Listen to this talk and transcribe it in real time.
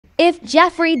If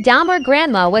Jeffrey Dahmer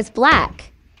grandma was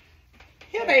black.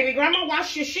 Here, baby, grandma,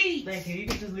 wash your sheets. Thank you. You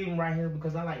can just leave them right here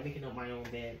because I like making up my own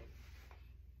bed.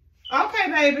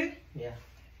 Okay, baby. Yeah.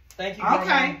 Thank you, grandma.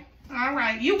 Okay. All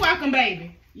right. You welcome,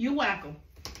 baby. You welcome.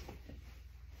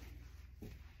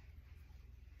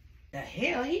 The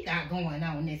hell he got going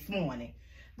on this morning?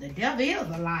 The devil is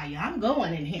a liar. I'm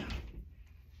going in here.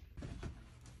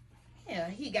 Hell,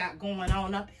 he got going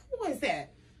on up here. Who is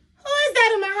that? Who is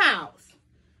that in my house?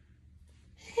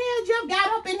 Hell, Jeff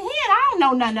got up in here and I don't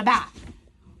know nothing about.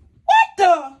 What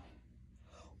the?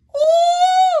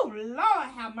 Ooh, Lord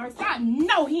have mercy. I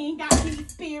know he ain't got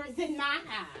these spirits in my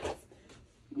house.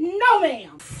 No,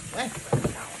 ma'am. What's going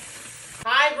on?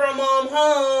 Hi, Grandma. I'm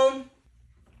home.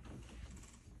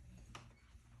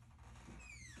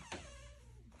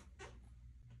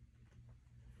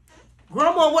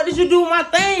 Grandma, what did you do with my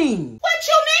thing? What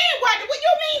you mean? What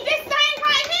you mean? This thing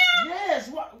right here?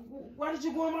 Yes. Why did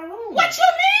you go in my room? What you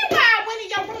mean? Why I went in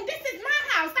your room? This is my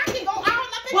house. I can go all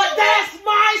up in But your that's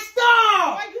my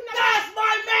stuff. Boy, you know That's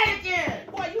my mannequin.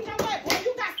 Boy, you know what? Boy,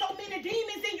 you got so many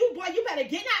demons in you. Boy, you better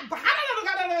get out.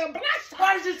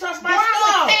 Why did you touch my Boy, I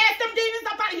stuff? would cast them demons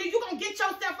up out of you. You gonna get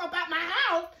yourself up out my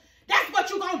house. That's what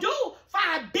you gonna do. For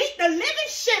I beat the living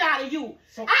shit out of you.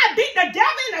 I beat the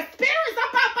devil